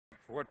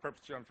For what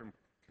purpose, gentleman from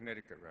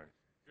Connecticut, right?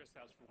 Address the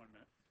House for 1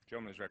 minute.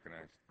 Gentleman is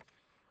recognized.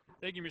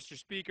 Thank you, Mr.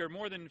 Speaker.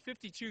 More than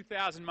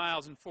 52,000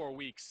 miles in 4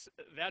 weeks.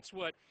 That's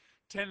what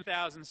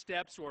 10,000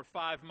 steps or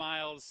 5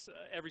 miles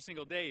every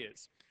single day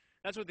is.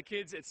 That's what the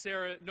kids at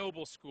Sarah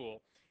Noble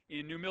School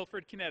in New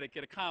Milford,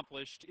 Connecticut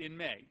accomplished in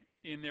May.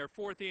 In their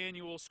 4th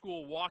annual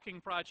school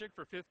walking project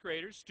for 5th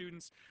graders,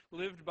 students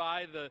lived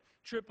by the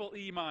Triple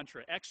E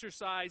mantra: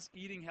 exercise,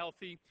 eating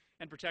healthy,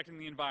 and protecting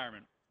the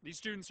environment. These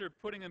students are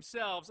putting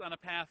themselves on a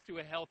path to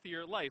a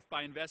healthier life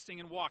by investing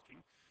in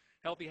walking.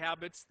 Healthy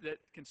habits that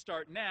can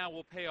start now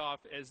will pay off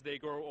as they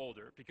grow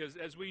older, because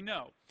as we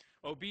know,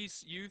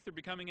 obese youth are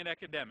becoming an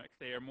epidemic.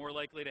 They are more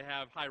likely to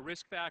have high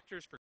risk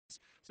factors for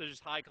such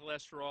as high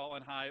cholesterol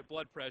and high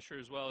blood pressure,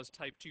 as well as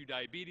type 2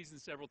 diabetes and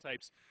several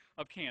types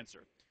of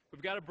cancer.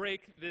 We've got to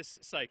break this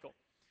cycle,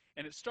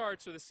 and it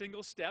starts with a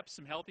single step,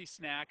 some healthy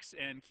snacks,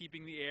 and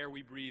keeping the air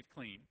we breathe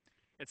clean.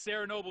 At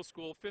Sarah Noble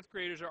School, 5th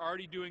graders are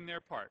already doing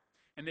their part,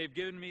 and they've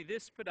given me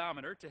this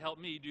pedometer to help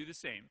me do the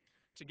same.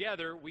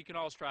 Together, we can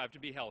all strive to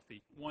be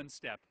healthy, one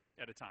step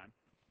at a time.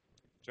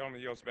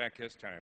 Gentleman yields back his time.